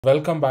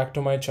Welcome back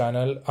to my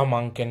channel, A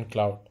Monk in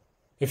Cloud.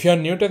 If you're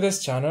new to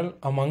this channel,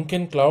 A Monk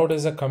in Cloud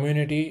is a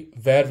community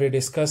where we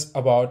discuss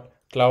about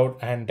cloud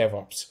and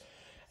DevOps.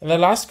 In the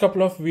last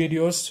couple of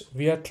videos,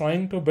 we are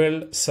trying to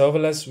build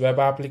serverless web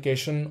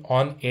application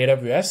on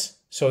AWS.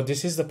 So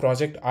this is the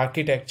project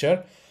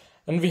architecture,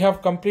 and we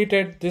have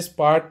completed this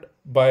part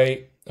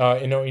by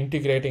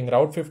integrating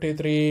Route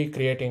 53,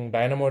 creating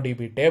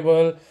DynamoDB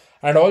table,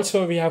 and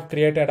also we have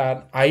created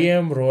an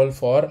IAM role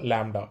for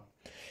Lambda.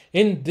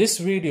 In this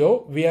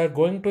video, we are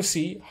going to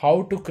see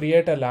how to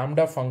create a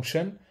Lambda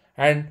function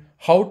and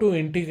how to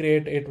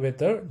integrate it with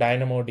the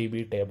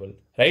DynamoDB table,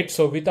 right?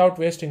 So without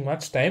wasting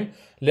much time,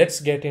 let's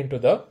get into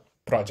the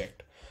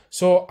project.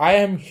 So I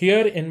am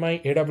here in my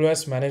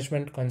AWS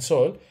management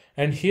console,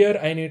 and here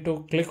I need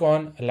to click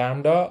on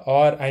Lambda,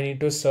 or I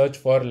need to search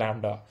for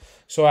Lambda.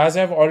 So as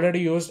I've already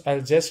used, I'll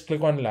just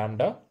click on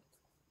Lambda.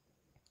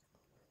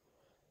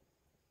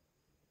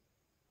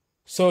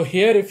 So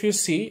here, if you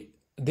see,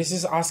 this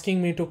is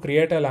asking me to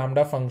create a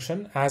Lambda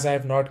function as I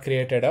have not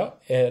created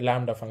a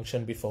Lambda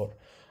function before.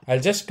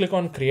 I'll just click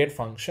on create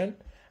function,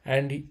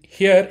 and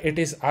here it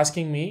is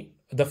asking me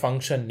the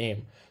function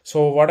name.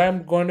 So what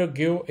I'm going to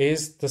give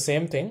is the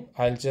same thing.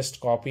 I'll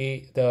just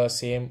copy the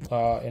same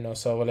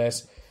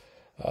serverless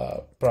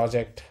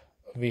project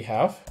we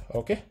have.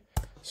 Okay,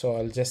 so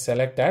I'll just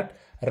select that.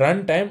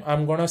 Runtime,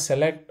 I'm going to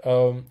select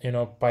Python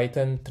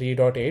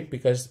 3.8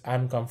 because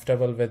I'm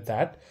comfortable with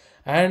that.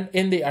 And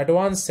in the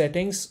advanced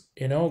settings,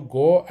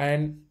 go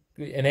and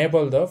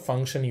enable the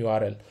function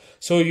URL.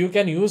 So you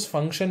can use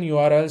function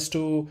URLs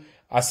to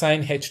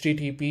assign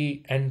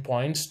HTTP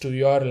endpoints to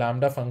your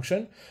Lambda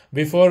function.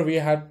 Before we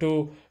had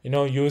to,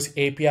 use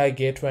API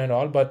gateway and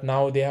all, but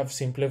now they have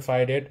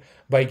simplified it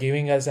by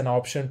giving us an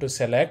option to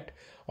select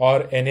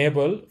or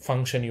enable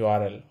function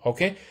URL.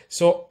 Okay,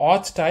 so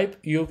auth type,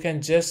 you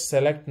can just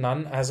select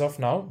none as of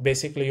now.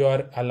 Basically, you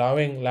are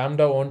allowing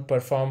Lambda won't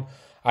perform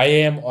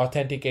IAM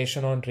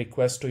authentication on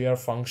request to your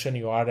function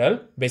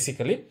URL.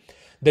 Basically,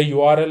 the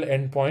URL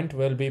endpoint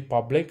will be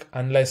public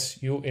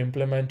unless you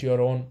implement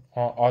your own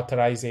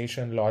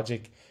authorization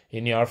logic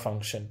in your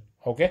function.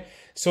 Okay,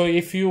 so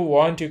if you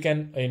want, you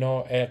can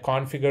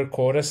configure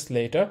chorus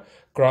later,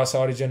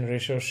 cross-origin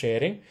resource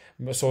sharing,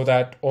 so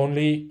that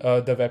only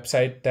the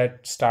website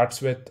that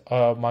starts with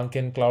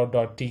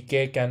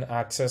monkincloud.tk can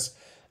access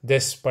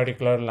this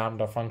particular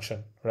Lambda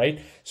function, right?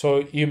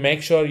 So you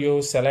make sure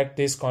you select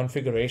these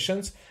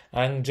configurations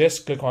and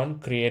just click on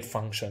create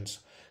functions.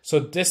 So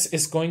this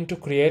is going to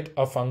create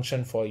a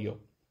function for you.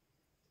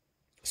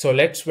 So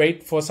let's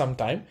wait for some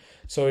time.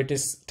 So it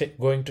is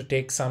going to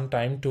take some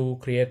time to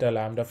create a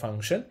Lambda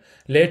function.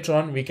 Later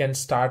on, we can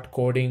start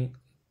coding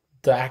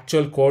the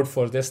actual code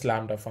for this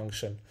Lambda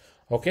function.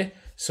 Okay,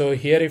 so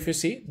here if you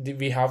see,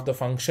 we have the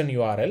function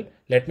URL.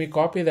 Let me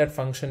copy that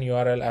function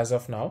URL as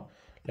of now.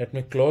 Let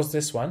me close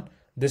this one.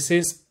 This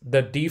is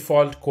the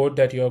default code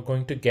that you're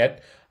going to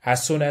get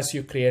as soon as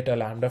you create a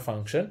Lambda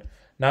function.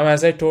 Now,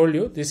 as I told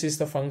you, this is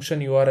the function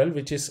URL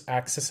which is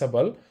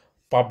accessible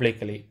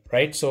publicly,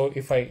 right? So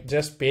if I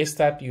just paste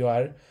that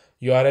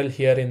URL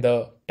here in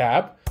the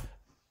tab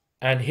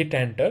and hit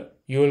enter,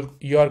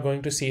 you are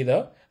going to see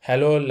the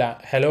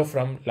hello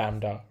from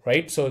Lambda,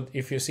 right? So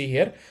if you see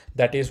here,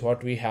 that is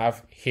what we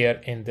have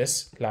here in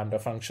this Lambda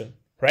function.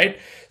 Right.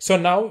 So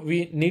now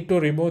we need to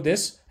remove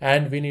this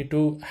and we need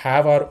to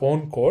have our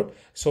own code.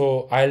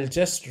 So I'll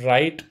just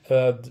write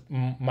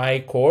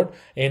my code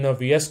in a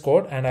VS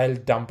Code and I'll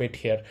dump it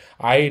here.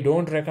 I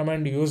don't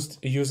recommend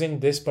using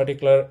this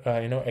particular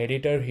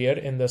editor here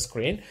in the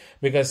screen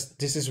because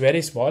this is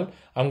very small.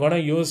 I'm going to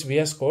use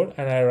VS Code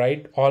and I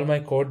write all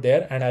my code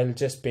there and I'll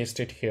just paste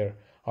it here.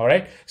 All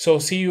right. So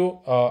see you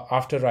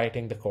after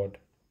writing the code.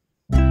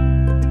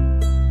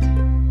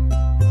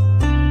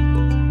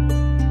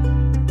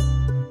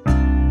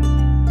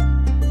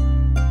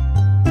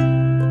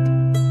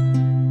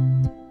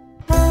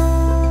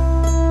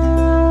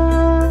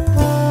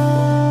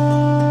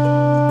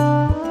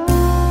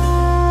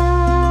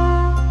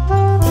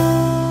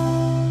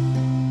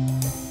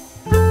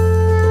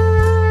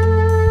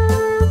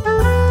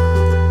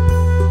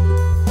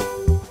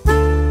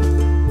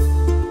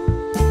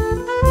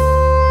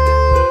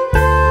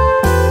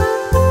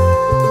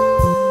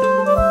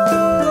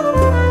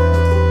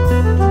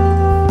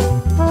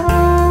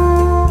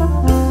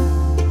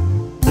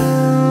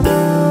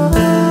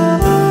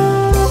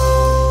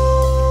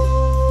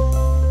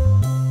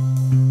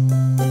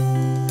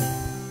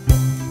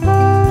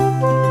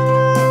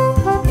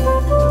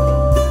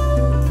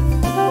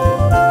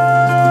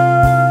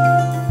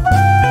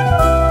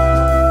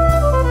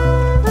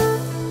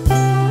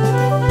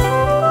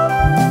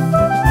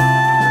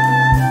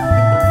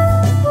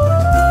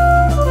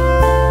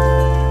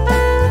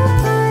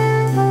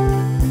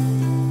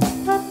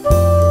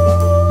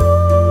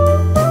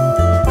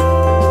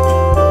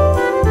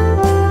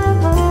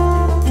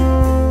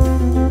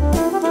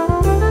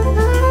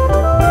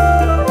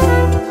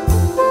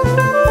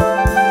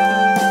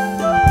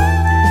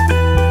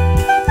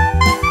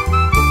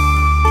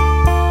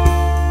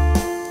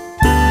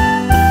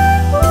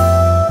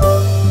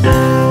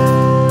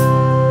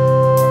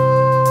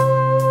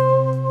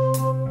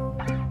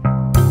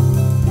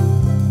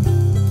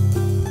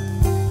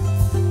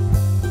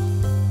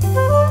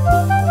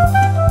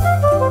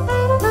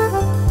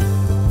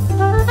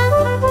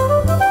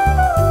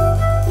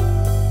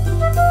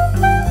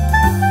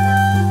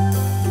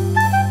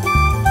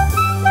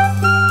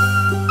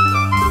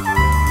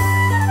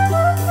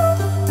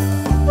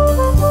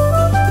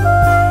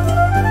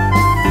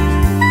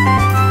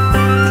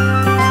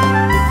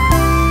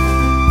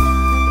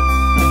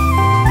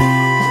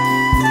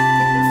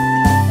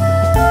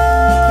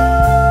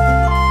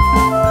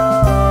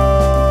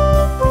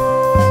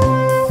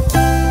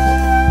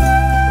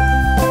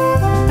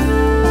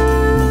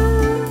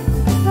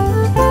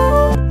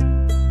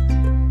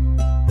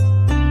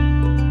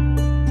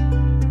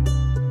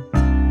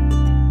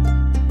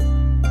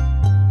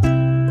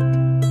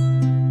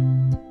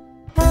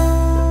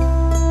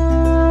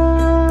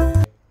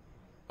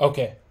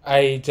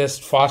 I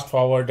just fast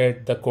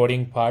forwarded the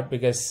coding part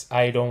because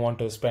I don't want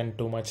to spend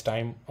too much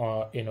time,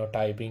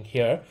 typing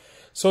here.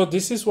 So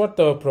this is what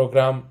the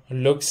program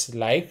looks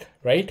like,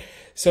 right?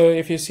 So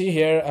if you see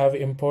here, I've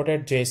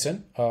imported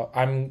JSON.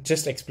 I'm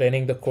just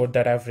explaining the code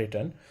that I've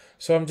written.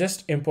 So I'm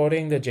just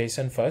importing the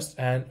JSON first,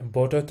 and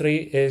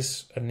Boto3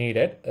 is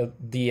needed,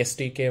 the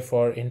SDK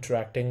for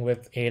interacting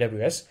with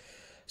AWS.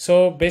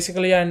 So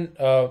basically, and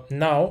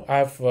now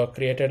I've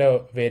created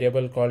a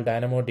variable called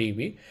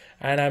DynamoDB,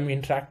 and I'm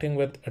interacting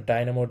with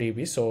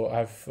DynamoDB. So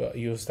I've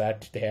used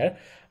that there.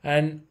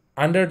 And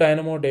under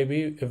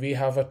DynamoDB, we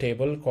have a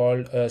table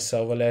called a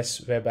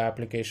serverless web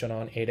application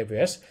on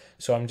AWS.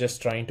 So I'm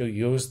just trying to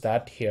use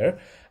that here.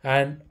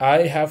 And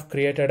I have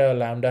created a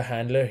Lambda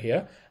handler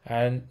here.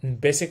 And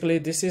basically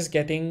this is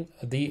getting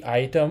the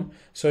item.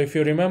 So if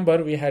you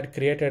remember, we had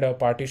created a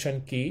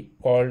partition key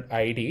called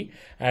ID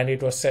and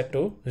it was set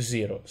to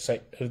 0. So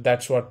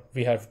that's what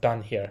we have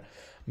done here.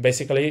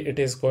 Basically it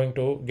is going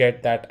to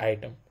get that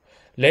item.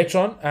 Later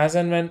on, as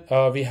and when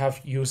we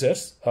have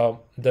users,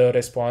 the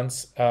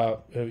response,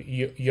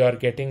 you are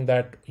getting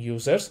that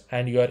users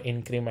and you are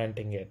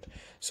incrementing it.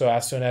 So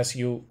as soon as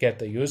you get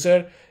the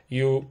user,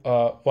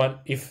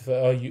 if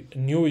a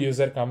new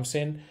user comes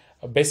in,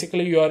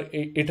 basically you are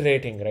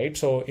iterating, right?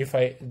 So if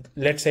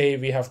let's say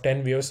we have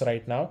 10 views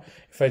right now,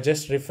 if I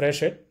just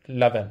refresh it,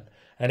 11,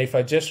 and if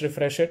I just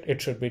refresh it,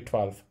 it should be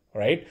 12,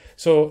 right?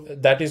 So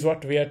that is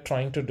what we are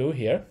trying to do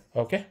here.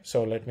 Okay,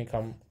 so let me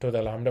come to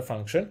the Lambda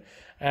function,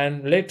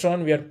 and later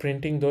on we are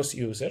printing those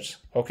users.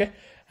 Okay,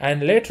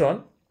 and later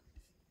on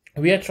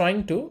we are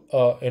trying to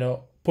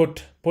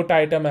put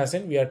item, as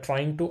in we are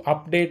trying to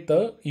update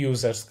the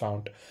users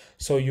count.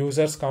 So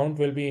users count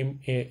will be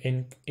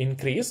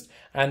increased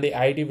and the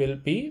ID will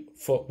be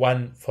for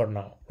 1 for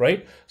now,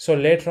 right? So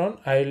later on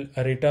I'll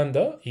return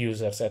the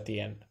users at the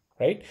end,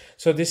 right?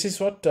 So this is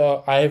what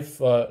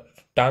I've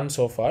done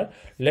so far.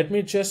 Let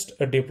me just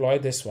deploy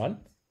this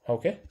one.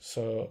 Okay,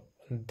 so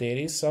there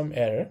is some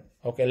error.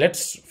 Okay,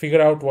 let's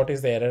figure out what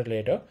is the error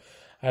later,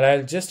 and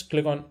I'll just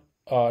click on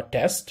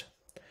test.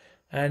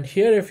 And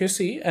here, if you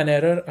see, an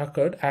error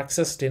occurred,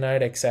 access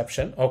denied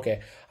exception.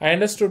 Okay, I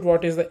understood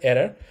what is the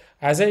error.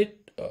 As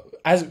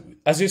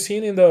you've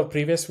seen in the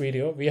previous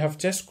video, we have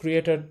just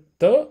created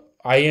the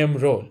IAM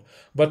role,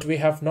 but we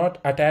have not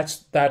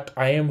attached that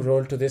IAM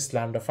role to this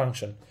Lambda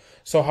function.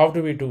 So how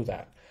do we do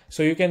that?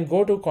 So you can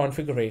go to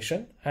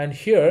configuration, and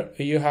here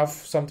you have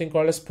something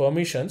called as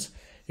permissions.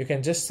 You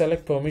can just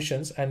select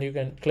permissions and you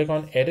can click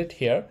on edit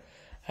here,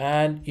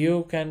 and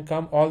you can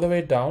come all the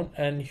way down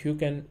and you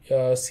can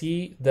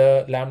see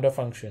the Lambda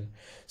function,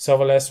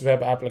 serverless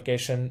web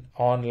application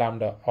on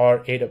Lambda or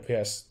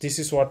AWS. This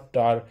is what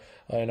our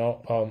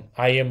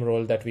IAM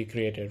role that we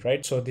created,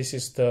 right? So this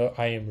is the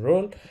IAM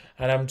role,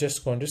 and I'm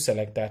just going to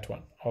select that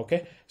one.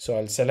 Okay, so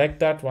I'll select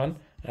that one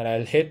and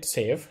I'll hit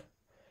save.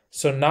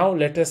 So now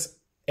let us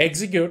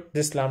execute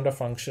this Lambda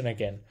function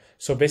again.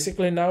 So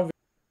basically now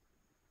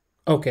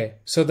okay,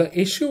 so the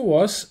issue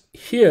was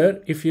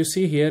here, if you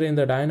see here in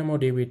the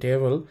DynamoDB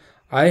table,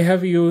 I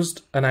have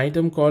used an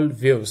item called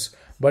views,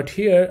 but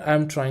here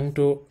I'm trying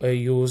to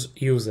use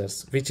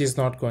users, which is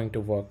not going to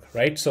work,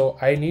 right? So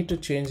I need to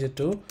change it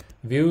to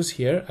views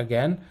here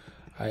again.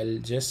 I'll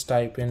just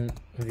type in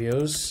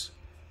views,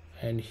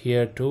 and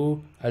here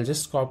too, I'll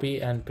just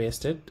copy and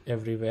paste it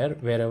everywhere.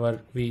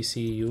 Wherever we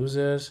see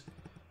users,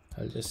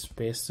 I'll just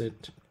paste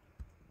it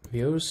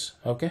views.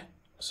 Okay,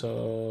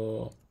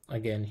 so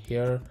again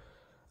here,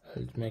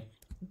 I'll make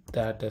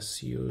that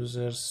as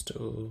users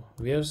to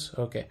views.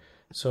 Okay,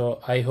 so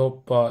I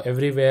hope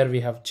everywhere we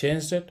have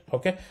changed it.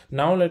 Okay,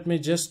 now let me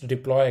just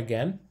deploy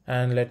again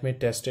and let me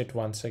test it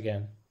once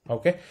again.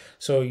 Okay,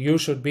 so you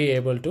should be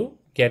able to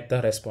get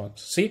the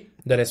response. See,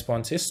 the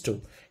response is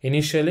 2.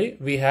 Initially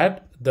we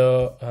had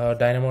the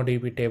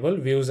DynamoDB table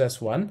views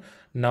as 1.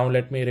 Now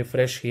let me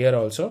refresh here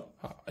also.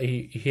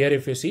 Here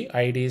if you see,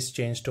 ID is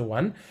changed to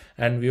 1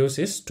 and views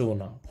is 2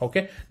 now.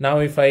 Okay, now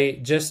if I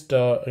just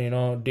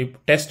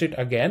test it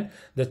again,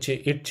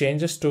 it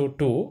changes to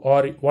 2.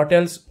 Or what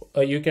else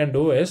you can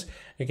do is,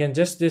 you can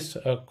just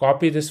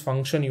copy this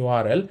function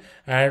URL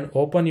and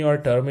open your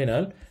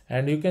terminal,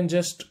 and you can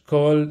just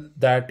curl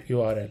that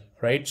URL,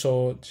 right?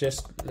 So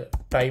just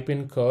type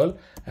in curl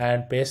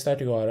and paste that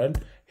URL,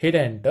 hit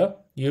enter.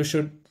 You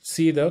should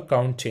see the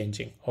count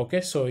changing. Okay,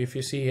 so if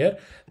you see here,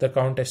 the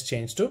count has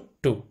changed to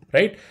 2,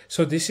 right?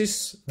 So this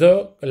is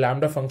the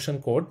Lambda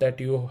function code that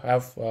you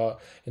have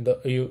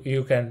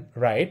you can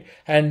write.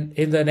 And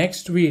in the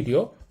next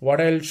video,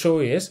 what I'll show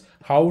is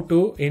how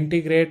to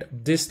integrate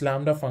this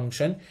Lambda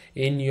function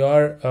in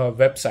your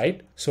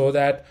website, so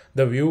that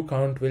the view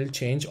count will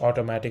change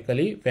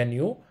automatically when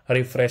you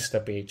refresh the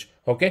page.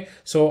 Okay,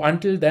 so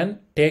until then,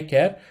 take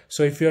care.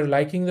 So if you're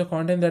liking the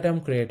content that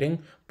I'm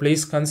creating,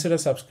 please consider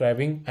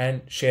subscribing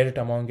and share it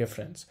among your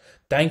friends.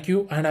 Thank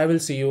you, and I will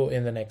see you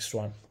in the next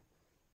one.